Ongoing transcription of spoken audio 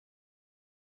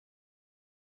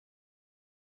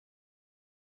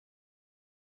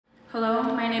Hello,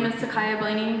 my name is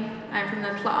Blaney. I'm from the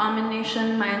Tiohtiá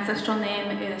Nation. My ancestral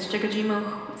name is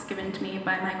Jikajimu. It was given to me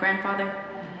by my grandfather.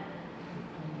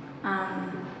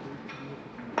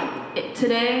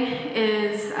 Today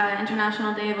is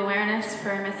International Day of Awareness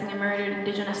for Missing and Murdered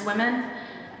Indigenous Women.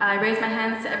 I raise my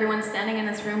hands to everyone standing in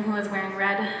this room who is wearing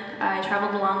red. I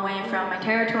traveled a long way from my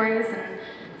territories and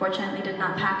fortunately did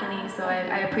not pack any, so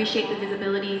I appreciate the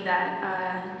visibility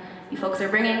that you folks are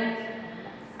bringing.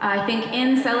 I think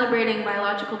in celebrating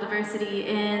biological diversity,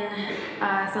 in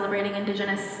celebrating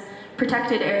Indigenous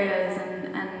protected areas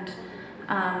and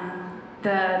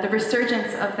the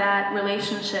resurgence of that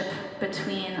relationship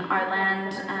between our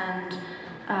land and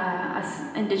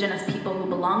us Indigenous people who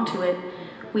belong to it,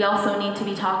 we also need to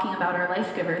be talking about our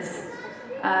life givers.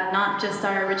 Not just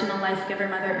our original life giver,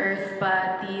 Mother Earth,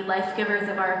 but the life givers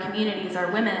of our communities,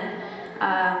 our women.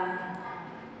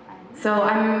 So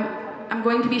I'm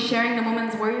going to be sharing the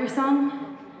Woman's Warrior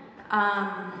Song.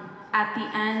 At the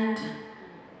end,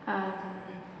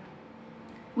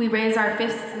 we raise our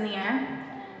fists in the air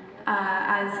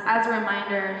as a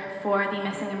reminder for the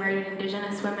missing and murdered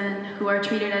Indigenous women who are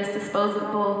treated as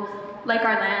disposable, like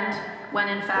our land, when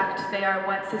in fact they are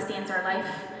what sustains our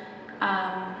life.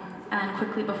 And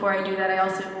quickly before I do that, I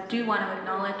also do want to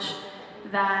acknowledge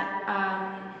that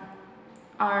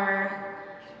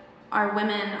our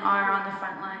women are on the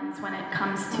front lines when it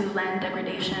comes to land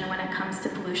degradation, when it comes to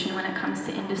pollution, when it comes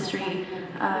to industry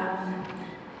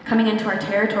coming into our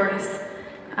territories.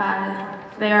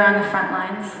 They are on the front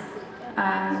lines.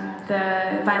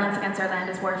 The violence against our land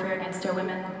is warfare against our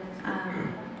women.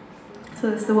 So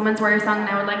this is the Woman's Warrior Song, and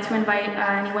I would like to invite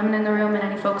any women in the room and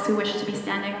any folks who wish to be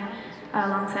standing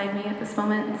alongside me at this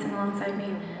moment and sing alongside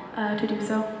me to do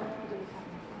so.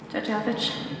 Tiohtiá.